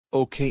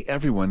Okay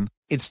everyone,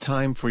 it's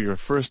time for your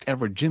first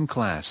ever gym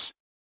class.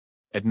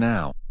 And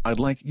now, I'd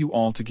like you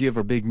all to give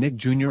a big Nick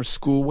Jr.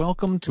 School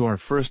welcome to our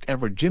first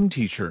ever gym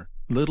teacher,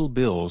 Little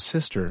Bill's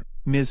sister,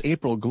 Ms.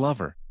 April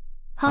Glover.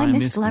 Hi,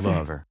 Miss Miss Glover.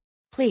 Glover.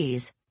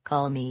 Please,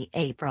 call me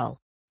April.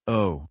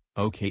 Oh,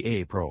 okay,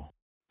 April.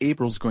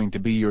 April's going to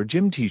be your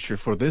gym teacher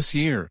for this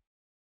year.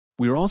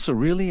 We're also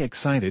really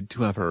excited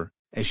to have her,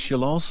 as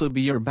she'll also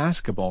be your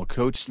basketball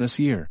coach this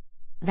year.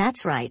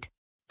 That's right.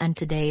 And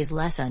today's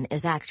lesson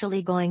is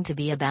actually going to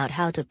be about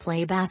how to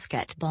play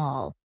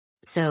basketball.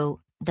 So,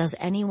 does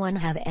anyone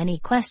have any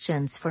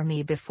questions for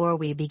me before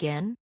we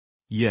begin?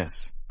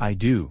 Yes, I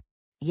do.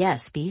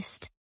 Yes,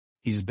 Beast?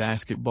 Is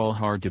basketball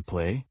hard to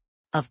play?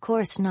 Of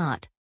course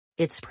not.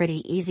 It's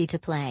pretty easy to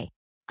play.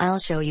 I'll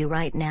show you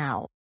right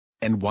now.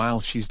 And while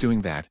she's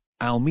doing that,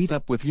 I'll meet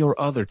up with your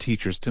other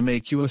teachers to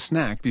make you a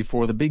snack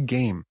before the big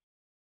game.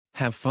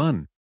 Have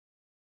fun.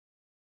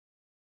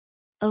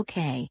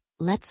 Okay,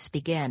 let's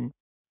begin.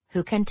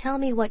 Who can tell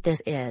me what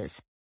this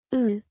is?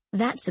 Ooh,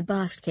 that's a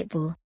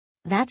basketball.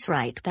 That's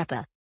right,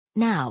 Peppa.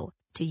 Now,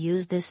 to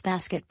use this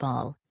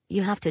basketball,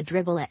 you have to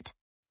dribble it.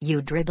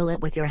 You dribble it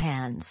with your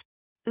hands.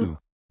 Ooh.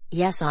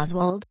 Yes,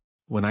 Oswald?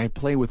 When I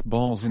play with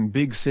balls in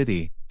big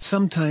city,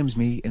 sometimes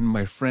me and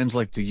my friends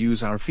like to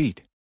use our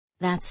feet.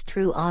 That's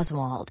true,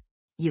 Oswald.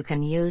 You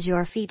can use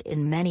your feet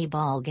in many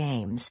ball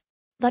games.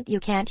 But you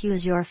can't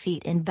use your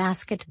feet in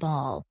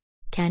basketball.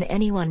 Can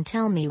anyone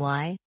tell me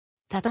why?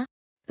 Peppa?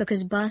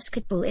 Because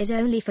basketball is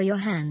only for your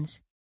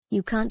hands.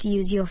 You can't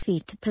use your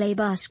feet to play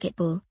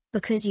basketball,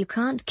 because you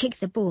can't kick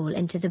the ball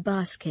into the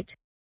basket.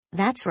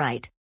 That's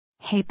right.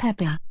 Hey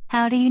Peppa,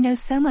 how do you know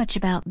so much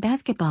about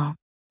basketball?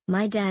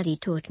 My daddy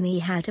taught me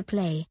how to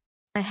play.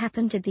 I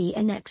happen to be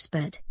an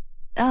expert.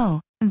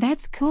 Oh,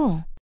 that's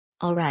cool.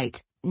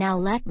 Alright, now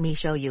let me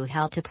show you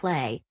how to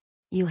play.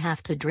 You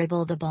have to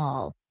dribble the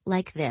ball,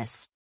 like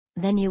this.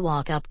 Then you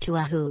walk up to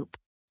a hoop.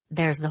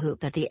 There's the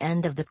hoop at the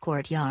end of the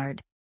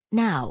courtyard.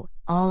 Now,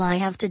 all I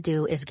have to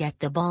do is get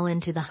the ball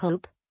into the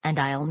hoop, and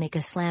I'll make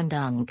a slam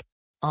dunk.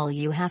 All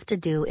you have to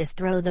do is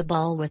throw the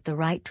ball with the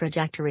right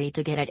trajectory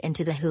to get it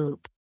into the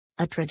hoop.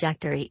 A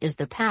trajectory is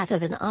the path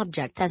of an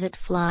object as it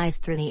flies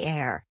through the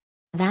air.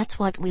 That's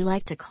what we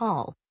like to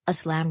call a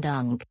slam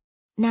dunk.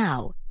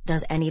 Now,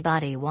 does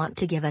anybody want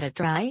to give it a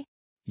try?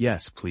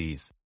 Yes,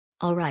 please.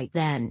 Alright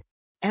then.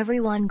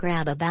 Everyone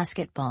grab a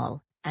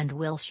basketball, and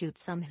we'll shoot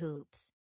some hoops.